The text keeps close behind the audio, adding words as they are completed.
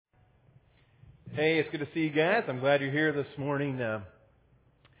Hey, it's good to see you guys. I'm glad you're here this morning. Brad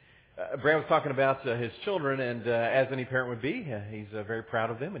was talking about his children, and as any parent would be, he's very proud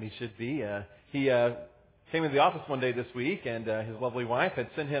of them, and he should be. He came into the office one day this week, and his lovely wife had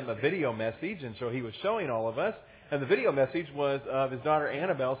sent him a video message, and so he was showing all of us. And the video message was of his daughter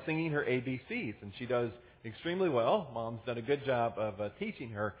Annabelle singing her ABCs, and she does extremely well. Mom's done a good job of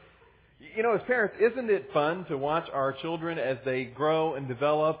teaching her. You know, as parents, isn't it fun to watch our children as they grow and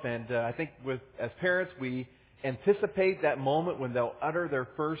develop? And I think as parents, we anticipate that moment when they'll utter their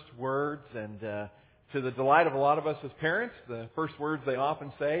first words. And to the delight of a lot of us as parents, the first words they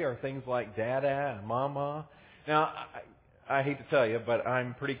often say are things like Dada and Mama. Now, I hate to tell you, but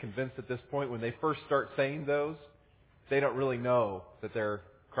I'm pretty convinced at this point when they first start saying those, they don't really know that they're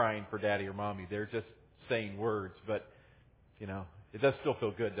crying for Daddy or Mommy. They're just saying words. But, you know, it does still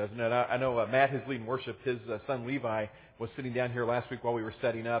feel good, doesn't it? I know Matt, who's leading worship, his son Levi was sitting down here last week while we were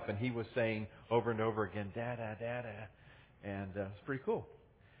setting up, and he was saying over and over again, Dada, Dada. And it's pretty cool.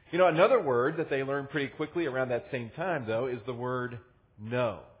 You know, another word that they learn pretty quickly around that same time, though, is the word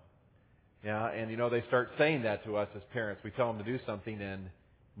no. Yeah, and, you know, they start saying that to us as parents. We tell them to do something, and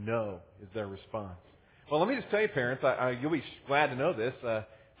no is their response. Well, let me just tell you, parents, you'll be glad to know this.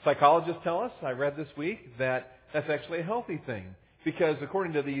 Psychologists tell us, I read this week, that that's actually a healthy thing. Because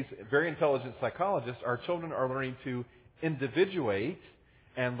according to these very intelligent psychologists, our children are learning to individuate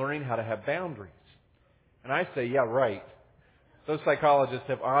and learning how to have boundaries. And I say, yeah, right. Those psychologists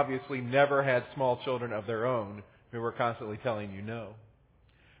have obviously never had small children of their own who are constantly telling you no.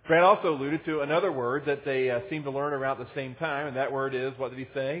 Brad also alluded to another word that they seem to learn around the same time, and that word is, what did he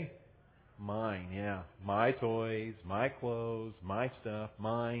say? Mine, yeah. My toys, my clothes, my stuff,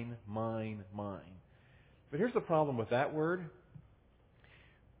 mine, mine, mine. But here's the problem with that word.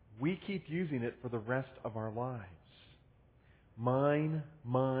 We keep using it for the rest of our lives. Mine,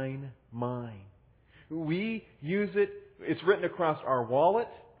 mine, mine. We use it. It's written across our wallet.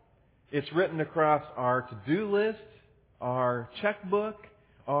 It's written across our to-do list, our checkbook,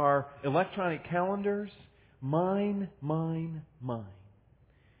 our electronic calendars. Mine, mine, mine.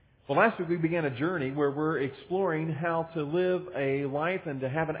 Well, last week we began a journey where we're exploring how to live a life and to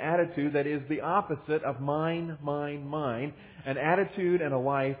have an attitude that is the opposite of mine, mine, mine. An attitude and a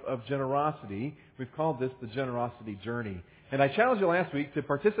life of generosity. We've called this the Generosity Journey. And I challenged you last week to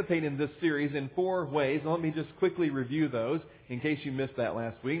participate in this series in 4 ways. And let me just quickly review those in case you missed that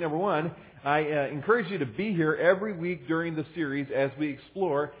last week. Number 1, I encourage you to be here every week during the series as we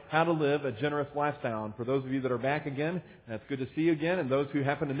explore how to live a generous lifestyle. And for those of you that are back again, that's good to see you again. And those who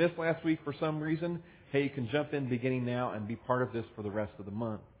happened to miss last week for some reason, hey, you can jump in beginning now and be part of this for the rest of the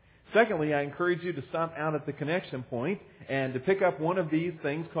month. Secondly, I encourage you to stop out at the connection point and to pick up one of these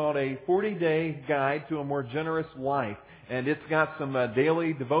things called a 40-day guide to a more generous life. And it's got some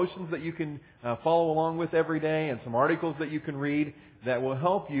daily devotions that you can follow along with every day and some articles that you can read that will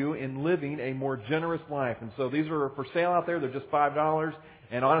help you in living a more generous life. And so these are for sale out there. They're just $5.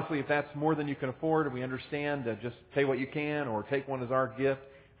 And honestly, if that's more than you can afford, and we understand, just pay what you can or take one as our gift.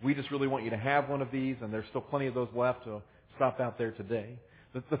 We just really want you to have one of these, and there's still plenty of those left, so stop out there today.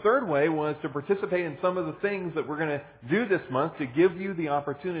 The third way was to participate in some of the things that we're going to do this month to give you the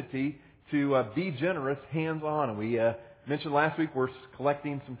opportunity to be generous hands-on. And we mentioned last week we're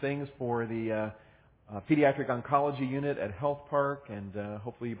collecting some things for the pediatric oncology unit at Health Park, and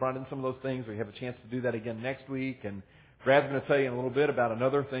hopefully you brought in some of those things, or you have a chance to do that again next week. And Brad's going to tell you in a little bit about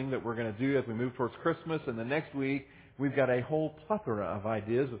another thing that we're going to do as we move towards Christmas. And the next week, we've got a whole plethora of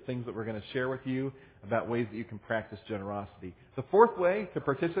ideas of things that we're going to share with you about ways that you can practice generosity. The fourth way to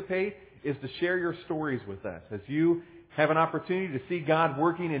participate is to share your stories with us. As you have an opportunity to see God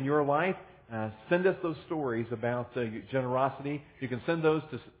working in your life, send us those stories about generosity. You can send those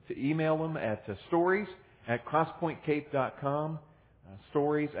to email them at stories@crosspointcape.com.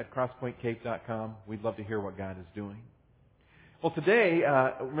 Stories@crosspointcape.com. We'd love to hear what God is doing. Well, today,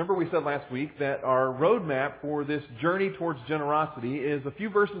 remember we said last week that our roadmap for this journey towards generosity is a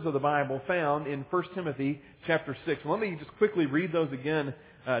few verses of the Bible found in 1 Timothy chapter 6. Let me just quickly read those again,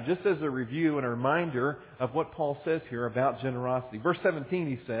 just as a review and a reminder of what Paul says here about generosity. Verse 17,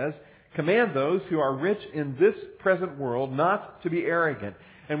 he says, "Command those who are rich in this present world not to be arrogant."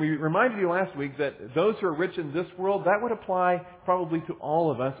 And we reminded you last week that those who are rich in this world, that would apply probably to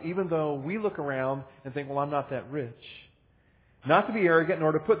all of us, even though we look around and think, well, I'm not that rich. Not to be arrogant,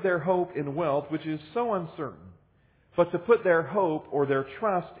 nor to put their hope in wealth, which is so uncertain, but to put their hope or their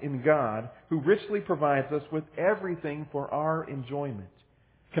trust in God, who richly provides us with everything for our enjoyment.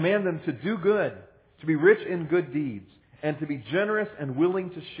 Command them to do good, to be rich in good deeds, and to be generous and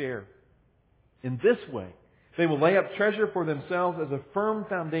willing to share. In this way, They will lay up treasure for themselves as a firm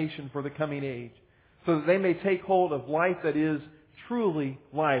foundation for the coming age, so that they may take hold of life that is truly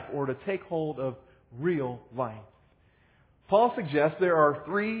life, or to take hold of real life. Paul suggests there are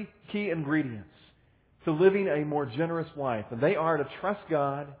three key ingredients to living a more generous life, and they are to trust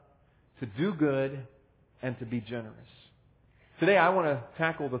God, to do good, and to be generous. Today I want to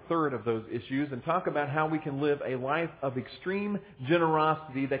tackle the third of those issues and talk about how we can live a life of extreme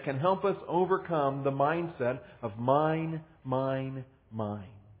generosity that can help us overcome the mindset of mine, mine, mine.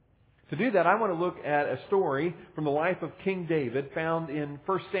 To do that, I want to look at a story from the life of King David found in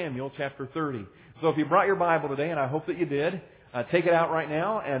 1 Samuel chapter 30. So if you brought your Bible today, and I hope that you did, take it out right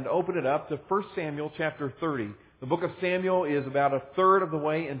now and open it up to 1 Samuel chapter 30. The book of Samuel is about a third of the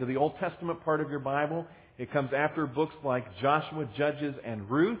way into the Old Testament part of your Bible. It comes after books like Joshua, Judges, and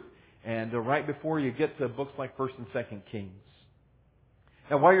Ruth, and right before you get to books like 1st and 2nd Kings.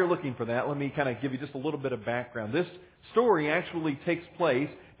 Now, while you're looking for that, let me kind of give you just a little bit of background. This story actually takes place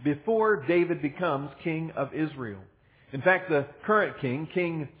before David becomes king of Israel. In fact, the current king,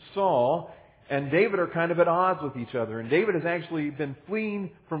 King Saul, and David are kind of at odds with each other. And David has actually been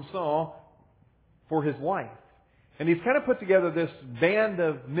fleeing from Saul for his life. And he's kind of put together this band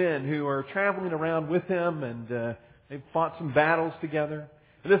of men who are traveling around with him, and they've fought some battles together.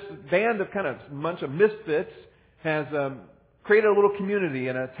 And this band of kind of bunch of misfits has created a little community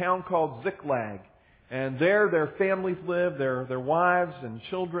in a town called Ziklag. And there their families live, their wives and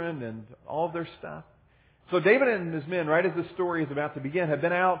children and all of their stuff. So David and his men, right as this story is about to begin, have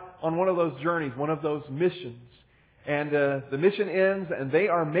been out on one of those journeys, one of those missions. And the mission ends, and they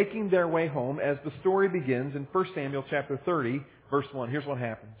are making their way home as the story begins in 1 Samuel chapter 30, verse 1. Here's what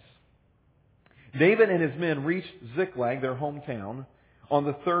happens. David and his men reached Ziklag, their hometown, on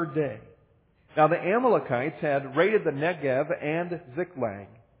the third day. Now the Amalekites had raided the Negev and Ziklag.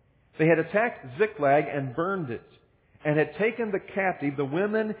 They had attacked Ziklag and burned it, and had taken the captive, the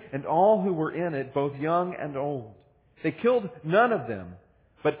women and all who were in it, both young and old. They killed none of them,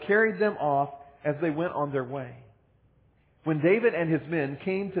 but carried them off as they went on their way. When David and his men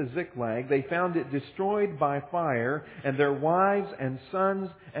came to Ziklag, they found it destroyed by fire, and their wives and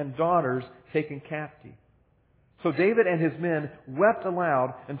sons and daughters taken captive. So David and his men wept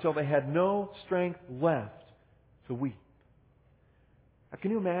aloud until they had no strength left to weep. Now,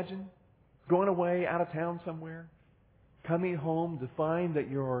 can you imagine going away out of town somewhere, coming home to find that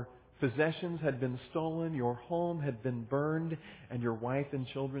your possessions had been stolen, your home had been burned, and your wife and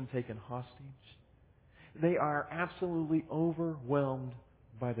children taken hostage? They are absolutely overwhelmed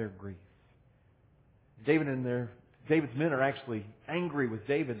by their grief. David's men are actually angry with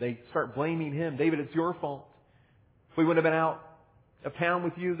David. They start blaming him. David, it's your fault. If we wouldn't have been out of town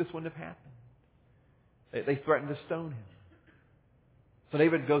with you, this wouldn't have happened. They threatened to stone him. So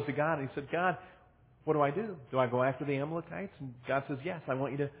David goes to God and he said, God, what do I do? Do I go after the Amalekites? And God says, yes, I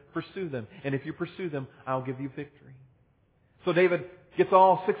want you to pursue them. And if you pursue them, I'll give you victory. So David gets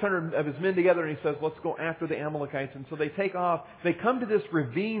all 600 of his men together and he says, let's go after the Amalekites. And so they take off. They come to this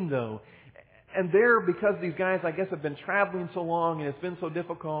ravine, though. And there, because these guys, I guess, have been traveling so long and it's been so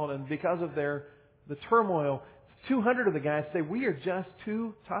difficult, and because of the turmoil, 200 of the guys say, we are just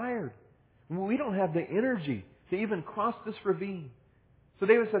too tired. We don't have the energy to even cross this ravine. So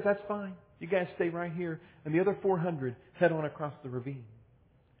David says, that's fine. You guys stay right here. And the other 400 head on across the ravine.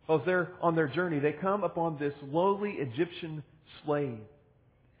 Well, as they're on their journey, they come upon this lowly Egyptian slave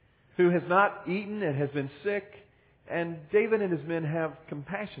who has not eaten and has been sick. And David and his men have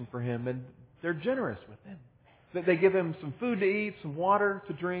compassion for him, and they're generous with him. They give him some food to eat, some water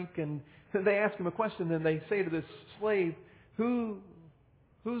to drink, and they ask him a question, and they say to this slave, whose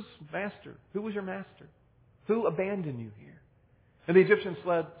master? Who was your master? Who abandoned you here? And the Egyptian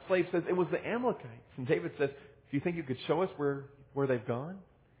slave says, it was the Amalekites. And David says, do you think you could show us where they've gone?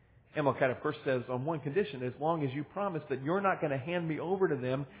 Amalekite, of course, says, on one condition, as long as you promise that you're not going to hand me over to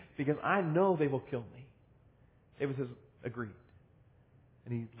them, because I know they will kill me. David says, agreed.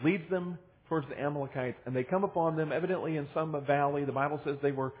 And he leads them towards the Amalekites, and they come upon them evidently in some valley. The Bible says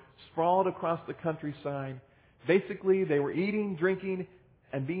they were sprawled across the countryside. Basically, they were eating, drinking,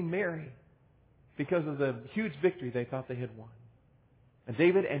 and being merry because of the huge victory they thought they had won. And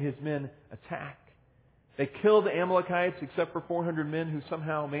David and his men attack. They kill the Amalekites except for 400 men who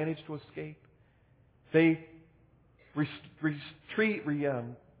somehow managed to escape. They retreat,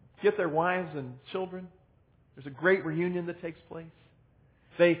 get their wives and children. There's a great reunion that takes place.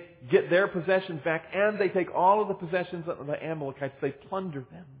 They get their possessions back, and they take all of the possessions of the Amalekites. They plunder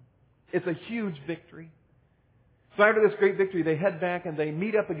them. It's a huge victory. So after this great victory, they head back and they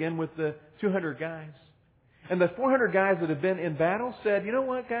meet up again with the 200 guys. And the 400 guys that have been in battle said, you know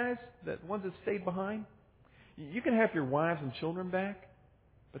what, guys? The ones that stayed behind? You can have your wives and children back,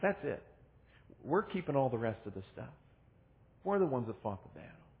 but that's it. We're keeping all the rest of the stuff. We're the ones that fought the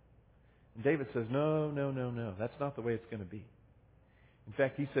battle. And David says, no. That's not the way it's going to be. In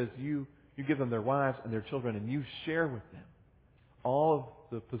fact, he says, you give them their wives and their children, and you share with them all of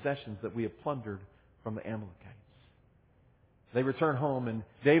the possessions that we have plundered from the Amalekites. They return home, and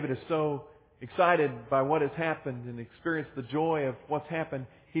David is so excited by what has happened and experienced the joy of what's happened,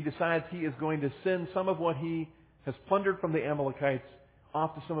 he decides he is going to send some of what he has plundered from the Amalekites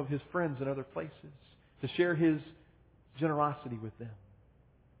off to some of his friends in other places to share his generosity with them.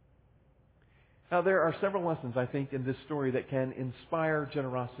 Now, there are several lessons, I think, in this story that can inspire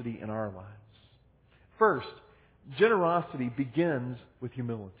generosity in our lives. First, generosity begins with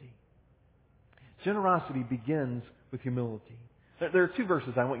humility. Generosity begins with humility. There are two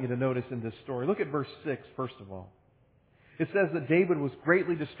verses I want you to notice in this story. Look at verse 6, first of all. It says that David was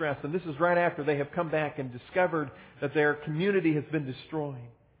greatly distressed, and this is right after they have come back and discovered that their community has been destroyed.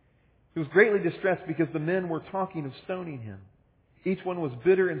 He was greatly distressed because the men were talking of stoning him. Each one was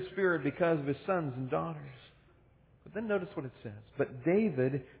bitter in spirit because of his sons and daughters. But then notice what it says. But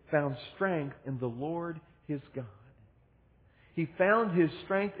David found strength in the Lord his God. He found his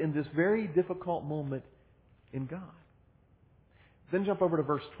strength in this very difficult moment in God. Then jump over to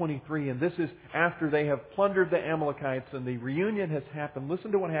verse 23, and this is after they have plundered the Amalekites and the reunion has happened.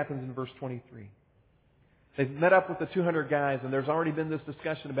 Listen to what happens in verse 23. They've met up with the 200 guys, and there's already been this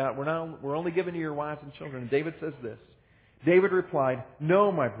discussion about, we're only giving you your wives and children. And David says this. David replied,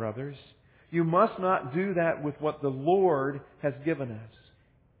 "No, my brothers, you must not do that with what the Lord has given us.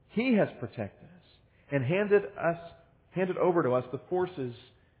 He has protected us and handed over to us the forces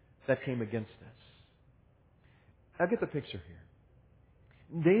that came against us." Now get the picture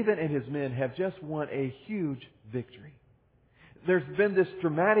here. David and his men have just won a huge victory. There's been this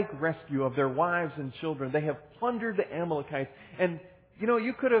dramatic rescue of their wives and children. They have plundered the Amalekites. And,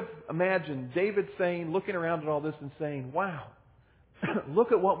 you could have imagined David looking around at all this and saying, wow,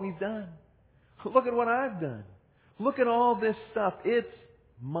 look at what we've done. Look at what I've done. Look at all this stuff. It's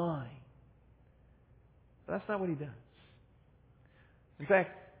mine. But that's not what he does. In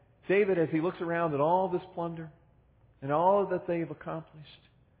fact, David, as he looks around at all this plunder and all that they've accomplished,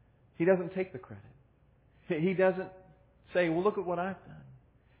 he doesn't take the credit. He doesn't say, well, look at what I've done.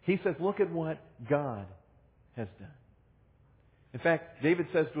 He says, look at what God has done. In fact, David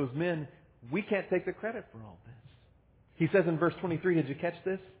says to his men, we can't take the credit for all this. He says in verse 23, did you catch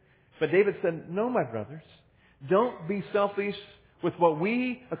this? But David said, no, my brothers, don't be selfish with what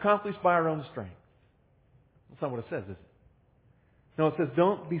we accomplished by our own strength. That's not what it says, is it? No, it says,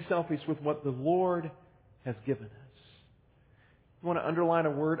 don't be selfish with what the Lord has given us. You want to underline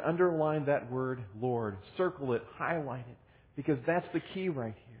a word? Underline that word, Lord. Circle it, highlight it, because that's the key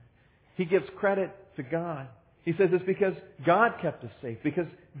right here. He gives credit to God. He says it's because God kept us safe, because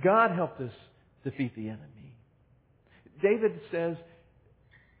God helped us defeat the enemy. David says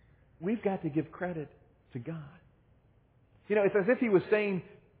we've got to give credit to God. It's as if he was saying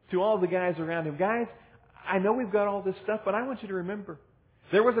to all the guys around him, guys, I know we've got all this stuff, but I want you to remember,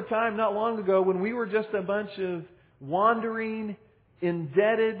 there was a time not long ago when we were just a bunch of wandering,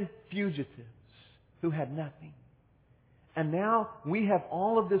 indebted fugitives who had nothing. And now we have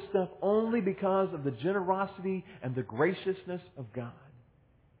all of this stuff only because of the generosity and the graciousness of God.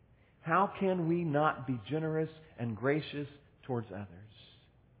 How can we not be generous and gracious towards others?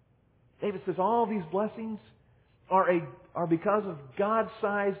 David says all these blessings are because of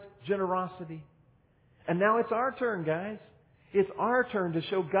God-sized generosity. And now it's our turn, guys. It's our turn to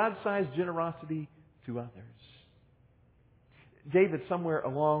show God-sized generosity to others. David, somewhere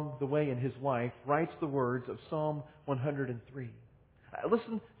along the way in his life, writes the words of Psalm 103.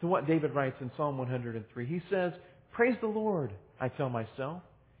 Listen to what David writes in Psalm 103. He says, praise the Lord, I tell myself,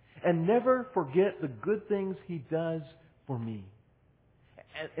 and never forget the good things He does for me.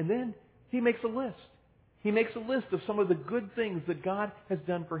 And then he makes a list. He makes a list of some of the good things that God has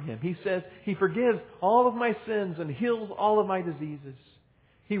done for him. He says, He forgives all of my sins and heals all of my diseases.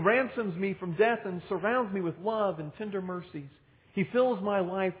 He ransoms me from death and surrounds me with love and tender mercies. He fills my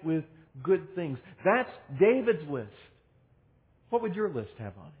life with good things. That's David's list. What would your list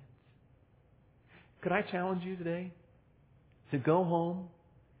have on it? Could I challenge you today to go home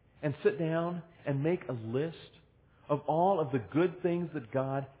and sit down and make a list of all of the good things that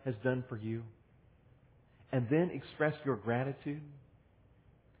God has done for you? And then express your gratitude?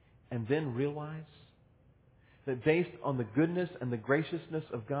 And then realize that based on the goodness and the graciousness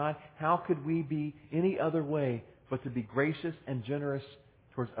of God, how could we be any other way but to be gracious and generous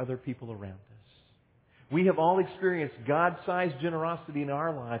towards other people around us? We have all experienced God-sized generosity in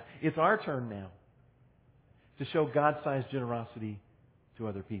our lives. It's our turn now to show God-sized generosity to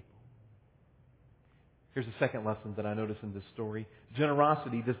other people. Here's the second lesson that I notice in this story.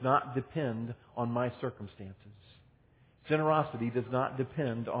 Generosity does not depend on my circumstances. Generosity does not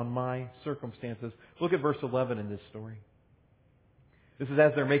depend on my circumstances. Look at verse 11 in this story. This is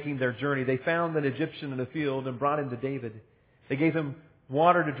as they're making their journey. They found an Egyptian in a field and brought him to David. They gave him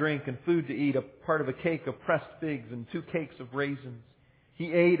water to drink and food to eat, a part of a cake of pressed figs and 2 cakes of raisins.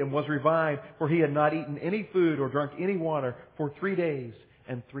 He ate and was revived, for he had not eaten any food or drunk any water for 3 days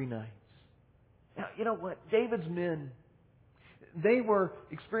and 3 nights. Now, you know what? David's men, they were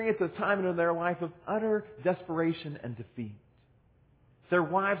experiencing a time in their life of utter desperation and defeat. Their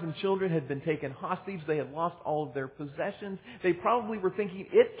wives and children had been taken hostage. They had lost all of their possessions. They probably were thinking,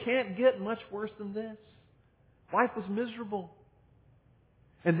 it can't get much worse than this. Life was miserable.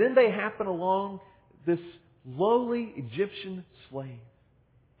 And then they happen along this lowly Egyptian slave.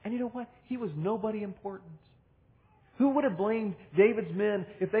 And you know what? He was nobody important. Who would have blamed David's men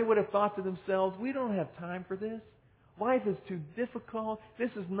if they would have thought to themselves, we don't have time for this. Life is too difficult.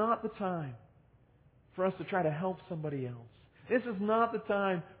 This is not the time for us to try to help somebody else. This is not the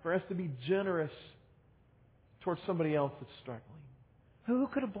time for us to be generous towards somebody else that's struggling. Who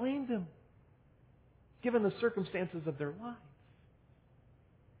could have blamed them, given the circumstances of their life?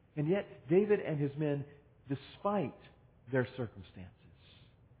 And yet, David and his men, despite their circumstances,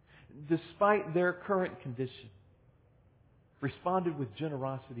 despite their current condition, responded with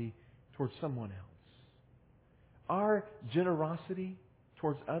generosity towards someone else. Our generosity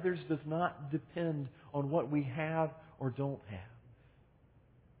towards others does not depend on what we have or don't have.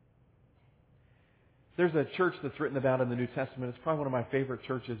 There's a church that's written about in the New Testament. It's probably one of my favorite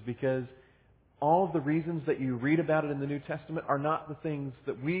churches because all of the reasons that you read about it in the New Testament are not the things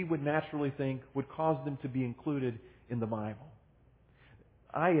that we would naturally think would cause them to be included in the Bible.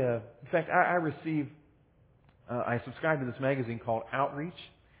 I subscribe to this magazine called Outreach.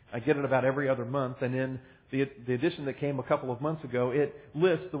 I get it about every other month, and in the edition that came a couple of months ago, it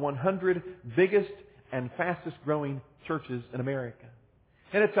lists the 100 biggest and fastest growing churches in America.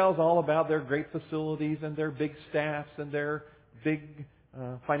 And it tells all about their great facilities and their big staffs and their big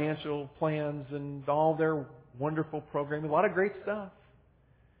financial plans and all their wonderful programming. A lot of great stuff.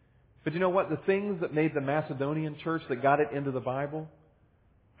 But you know what? The things that made the Macedonian church that got it into the Bible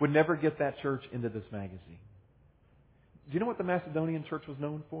would never get that church into this magazine. Do you know what the Macedonian church was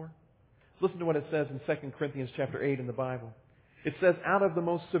known for? Listen to what it says in 2 Corinthians chapter 8 in the Bible. It says, out of the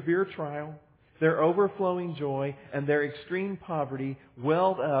most severe trial, their overflowing joy and their extreme poverty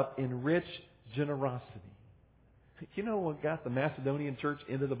welled up in rich generosity. You know what got the Macedonian church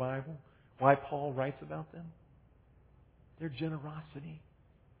into the Bible? Why Paul writes about them? Their generosity.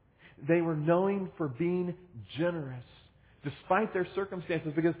 They were known for being generous despite their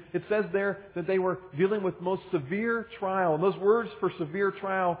circumstances, because it says there that they were dealing with most severe trial. And those words for severe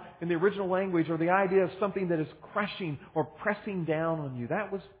trial in the original language are the idea of something that is crushing or pressing down on you.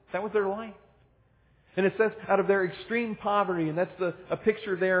 That was their life. And it says out of their extreme poverty, and that's a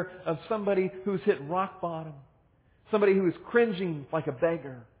picture there of somebody who's hit rock bottom. Somebody who is cringing like a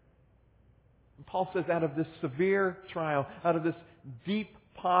beggar. And Paul says out of this severe trial, out of this deep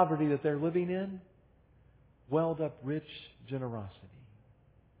poverty that they're living in, welled up rich generosity.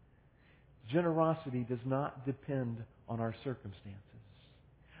 Generosity does not depend on our circumstances.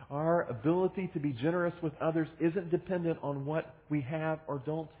 Our ability to be generous with others isn't dependent on what we have or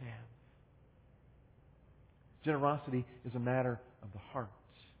don't have. Generosity is a matter of the heart.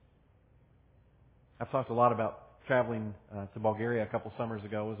 I've talked a lot about traveling to Bulgaria a couple summers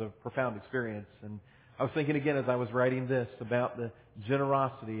ago. It was a profound experience. And I was thinking again as I was writing this about the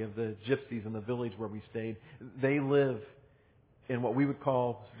generosity of the gypsies in the village where we stayed. They live in what we would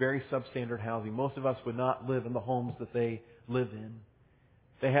call very substandard housing. Most of us would not live in the homes that they live in.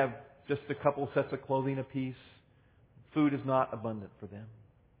 They have just a couple sets of clothing apiece. Food is not abundant for them.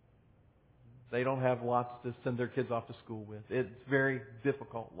 They don't have lots to send their kids off to school with. It's a very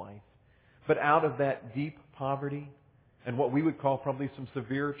difficult life. But out of that deep poverty and what we would call probably some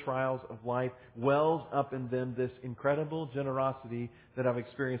severe trials of life wells up in them this incredible generosity that I've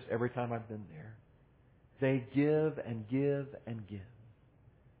experienced every time I've been there. They give and give and give.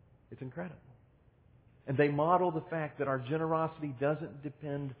 It's incredible. And they model the fact that our generosity doesn't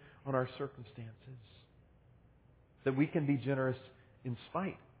depend on our circumstances. That we can be generous in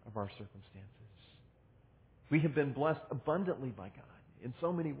spite of our circumstances. We have been blessed abundantly by God in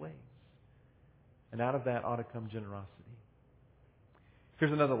so many ways. And out of that ought to come generosity.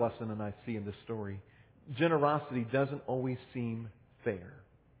 Here's another lesson that I see in this story. Generosity doesn't always seem fair.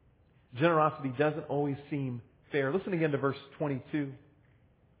 Generosity doesn't always seem fair. Listen again to verse 22.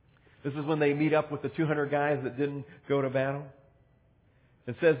 This is when they meet up with the 200 guys that didn't go to battle.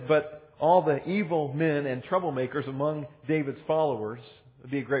 It says, but all the evil men and troublemakers among David's followers, would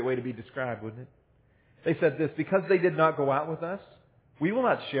be a great way to be described, wouldn't it? They said this, because they did not go out with us, we will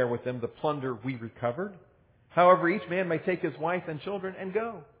not share with them the plunder we recovered. However, each man may take his wife and children and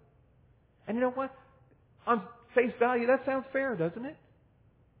go. And you know what? On face value, that sounds fair, doesn't it?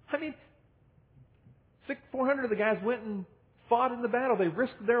 I mean, 400 of the guys went and fought in the battle. They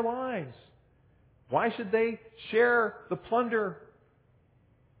risked their lives. Why should they share the plunder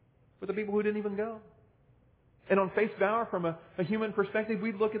with the people who didn't even go? And on face value, from a human perspective,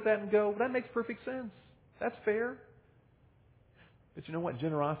 we'd look at that and go, that makes perfect sense. That's fair. But you know what?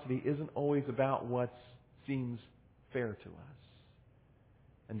 Generosity isn't always about what seems fair to us.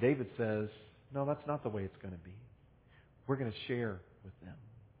 And David says, no, that's not the way it's going to be. We're going to share with them.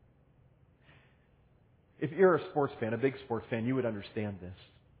 If you're a sports fan, a big sports fan, you would understand this.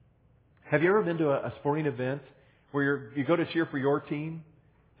 Have you ever been to a sporting event where you go to cheer for your team?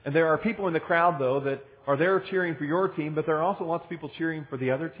 And there are people in the crowd, though, that are there cheering for your team, but there are also lots of people cheering for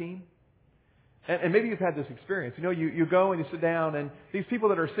the other team. And maybe you've had this experience. You know, you go and you sit down, and these people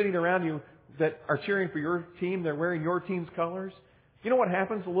that are sitting around you that are cheering for your team, they're wearing your team's colors. You know what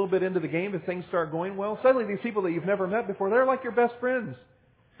happens a little bit into the game as things start going well? Suddenly these people that you've never met before, they're like your best friends.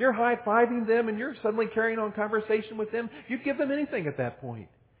 You're high-fiving them, and you're suddenly carrying on conversation with them. You'd give them anything at that point.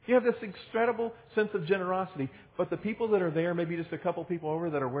 You have this incredible sense of generosity. But the people that are there, maybe just a couple people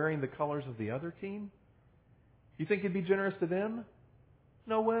over that are wearing the colors of the other team, you think you'd be generous to them?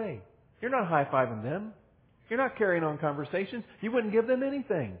 No way. You're not high-fiving them. You're not carrying on conversations. You wouldn't give them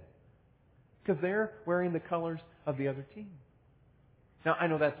anything because they're wearing the colors of the other team. Now, I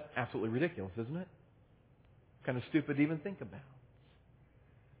know that's absolutely ridiculous, isn't it? Kind of stupid to even think about.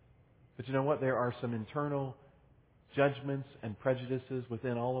 But you know what? There are some internal judgments and prejudices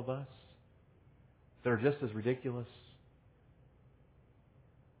within all of us that are just as ridiculous,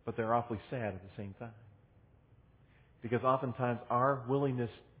 but they're awfully sad at the same time. Because oftentimes our willingness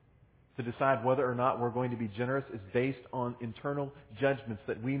to decide whether or not we're going to be generous is based on internal judgments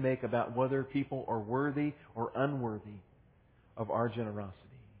that we make about whether people are worthy or unworthy of our generosity.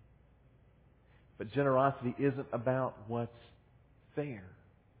 But generosity isn't about what's fair.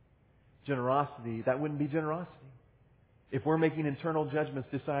 Generosity, that wouldn't be generosity. If we're making internal judgments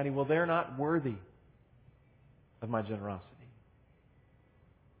deciding, well, they're not worthy of my generosity.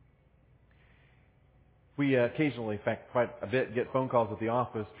 We occasionally, in fact, quite a bit, get phone calls at the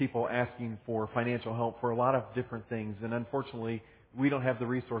office, people asking for financial help for a lot of different things. And unfortunately, we don't have the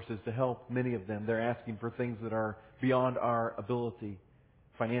resources to help many of them. They're asking for things that are beyond our ability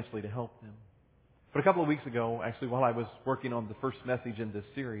financially to help them. But a couple of weeks ago, actually, while I was working on the first message in this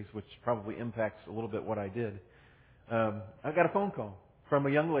series, which probably impacts a little bit what I did, I got a phone call from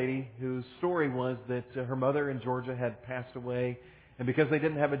a young lady whose story was that her mother in Georgia had passed away, and because they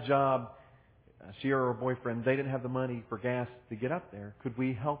didn't have a job, she or her boyfriend, they didn't have the money for gas to get up there. Could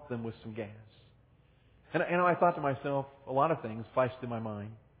we help them with some gas? And I thought to myself, a lot of things flashed through my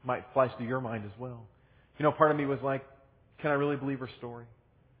mind, might flash through your mind as well. You know, part of me was like, can I really believe her story?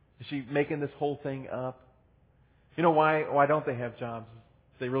 Is she making this whole thing up? You know, why don't they have jobs?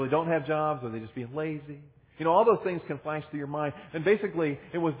 They really don't have jobs, or are they just being lazy? You know, all those things can flash through your mind. And basically,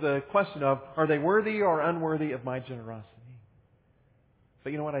 it was the question of, are they worthy or unworthy of my generosity?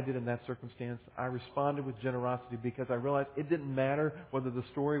 But you know what I did in that circumstance? I responded with generosity because I realized it didn't matter whether the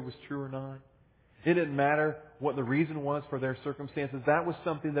story was true or not. It didn't matter what the reason was for their circumstances. That was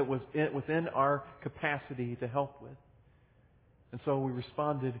something that was within our capacity to help with. And so we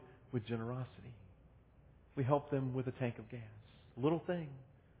responded with generosity. We helped them with a tank of gas. Little thing,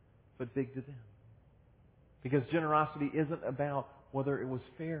 but big to them. Because generosity isn't about whether it was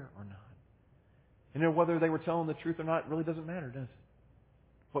fair or not. And whether they were telling the truth or not really doesn't matter, does it?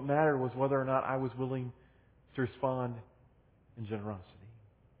 What mattered was whether or not I was willing to respond in generosity.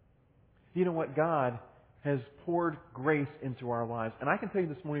 You know what? God has poured grace into our lives. And I can tell you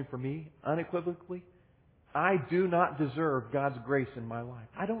this morning, for me, unequivocally, I do not deserve God's grace in my life.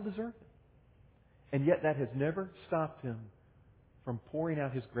 I don't deserve it. And yet that has never stopped Him from pouring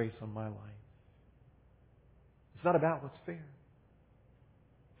out His grace on my life. It's not about what's fair.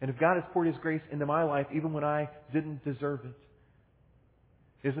 And if God has poured His grace into my life even when I didn't deserve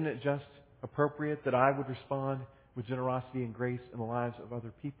it, isn't it just appropriate that I would respond with generosity and grace in the lives of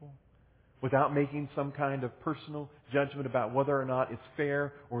other people without making some kind of personal judgment about whether or not it's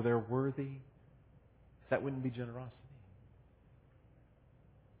fair or they're worthy? That wouldn't be generosity.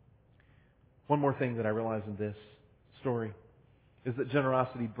 One more thing that I realize in this story is that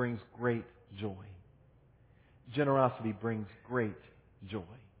generosity brings great joy. Generosity brings great joy.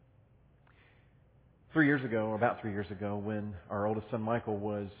 About 3 years ago, when our oldest son Michael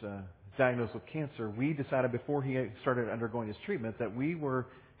was diagnosed with cancer, we decided before he started undergoing his treatment that we were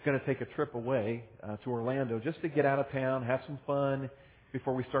going to take a trip away to Orlando just to get out of town, have some fun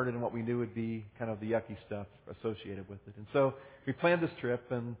before we started in what we knew would be kind of the yucky stuff associated with it. And so we planned this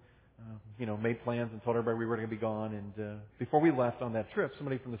trip and made plans and told everybody we were going to be gone. And before we left on that trip,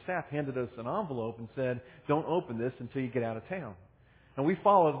 somebody from the staff handed us an envelope and said, "Don't open this until you get out of town." And we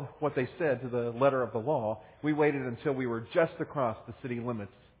followed what they said to the letter of the law. We waited until we were just across the city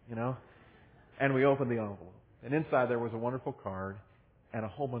limits, and we opened the envelope. And inside there was a wonderful card and a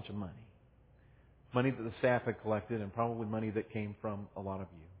whole bunch of money. Money that the staff had collected and probably money that came from a lot of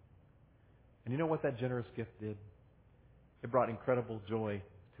you. And you know what that generous gift did? It brought incredible joy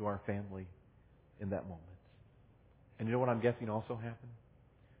to our family in that moment. And you know what I'm guessing also happened?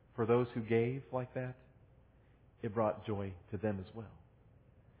 For those who gave like that, it brought joy to them as well.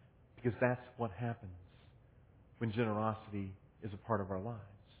 Because that's what happens when generosity is a part of our lives.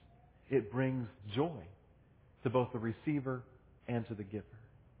 It brings joy to both the receiver and to the giver.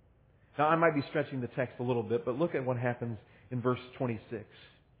 Now, I might be stretching the text a little bit, but look at what happens in verse 26.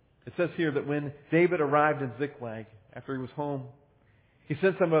 It says here that when David arrived in Ziklag, after he was home, he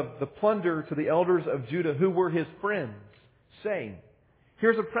sent some of the plunder to the elders of Judah who were his friends, saying,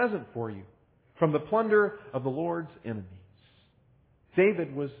 "Here's a present for you from the plunder of the Lord's enemies."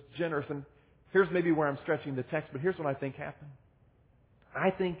 David was generous, and here's maybe where I'm stretching the text, but here's what I think happened.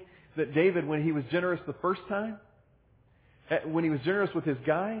 I think that David, when he was generous the first time, when he was generous with his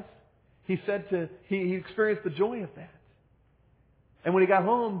guys, he experienced the joy of that. And when he got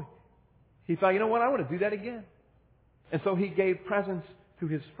home, he thought, you know what, I want to do that again. And so he gave presents to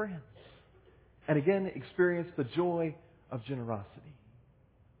his friends. And again, experienced the joy of generosity.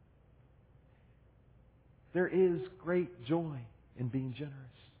 There is great joy in being generous.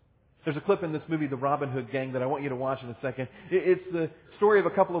 There's a clip in this movie, The Robin Hood Gang, that I want you to watch in a second. It's the story of a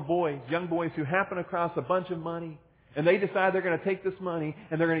couple of young boys who happen across a bunch of money, and they decide they're going to take this money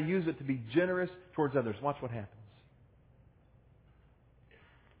and they're going to use it to be generous towards others. Watch what happens.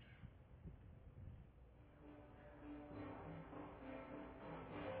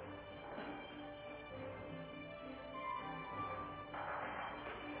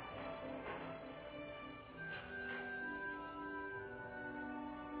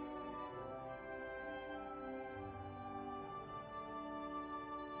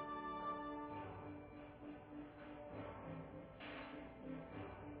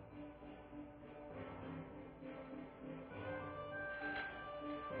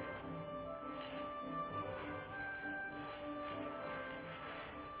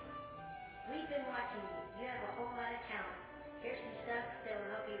 We've been watching you. You have a whole lot of talent. Here's some stuff that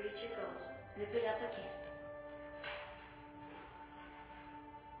will help you reach your goals. Whip it up again.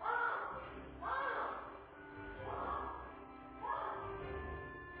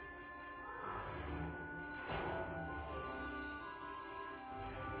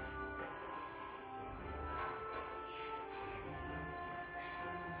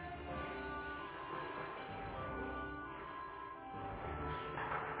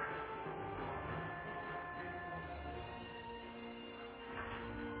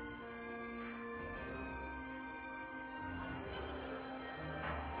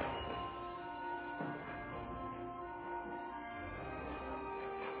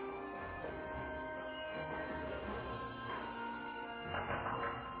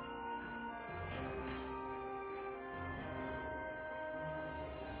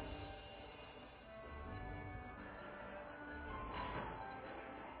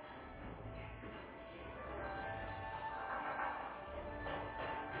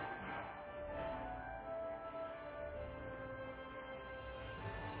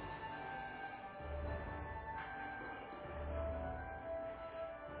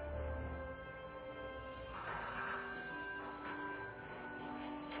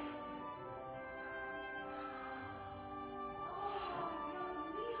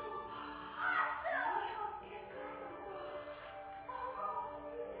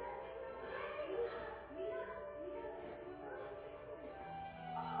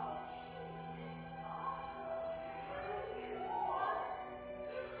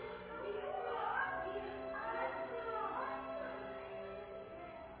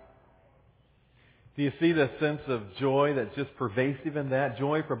 Do you see the sense of joy that's just pervasive in that?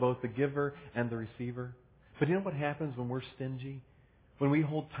 Joy for both the giver and the receiver. But you know what happens when we're stingy? When we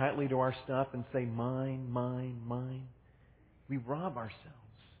hold tightly to our stuff and say, mine, mine, mine, we rob ourselves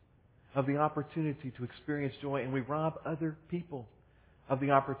of the opportunity to experience joy, and we rob other people of the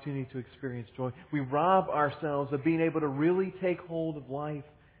opportunity to experience joy. We rob ourselves of being able to really take hold of life,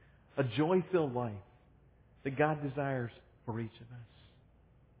 a joy-filled life, that God desires for each of us.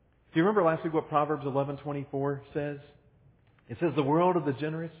 Do you remember last week what Proverbs 11:24 says? It says, the world of the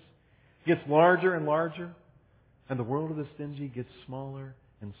generous gets larger and larger, and the world of the stingy gets smaller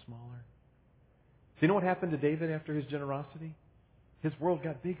and smaller. Do you know what happened to David after his generosity? His world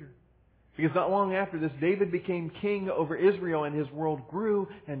got bigger. Because not long after this, David became king over Israel, and his world grew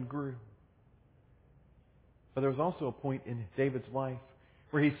and grew. But there was also a point in David's life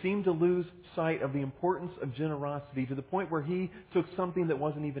where he seemed to lose sight of the importance of generosity to the point where he took something that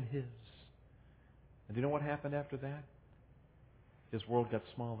wasn't even his. And do you know what happened after that? His world got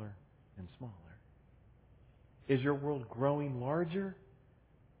smaller and smaller. Is your world growing larger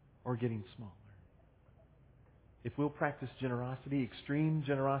or getting smaller? If we'll practice generosity, extreme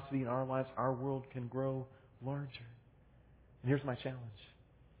generosity in our lives, our world can grow larger. And here's my challenge.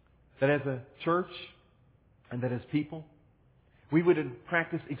 That as a church and that as people, we would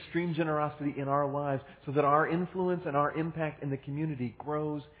practice extreme generosity in our lives so that our influence and our impact in the community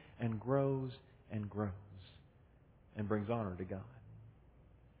grows and grows and grows and brings honor to God.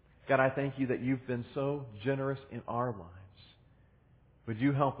 God, I thank you that you've been so generous in our lives. Would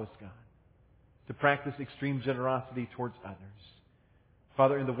you help us, God, to practice extreme generosity towards others?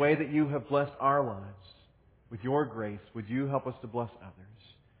 Father, in the way that you have blessed our lives with your grace, would you help us to bless others?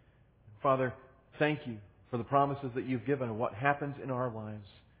 Father, thank you for the promises that you've given and what happens in our lives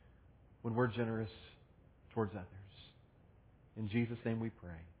when we're generous towards others. In Jesus' name we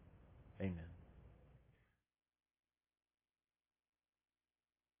pray. Amen.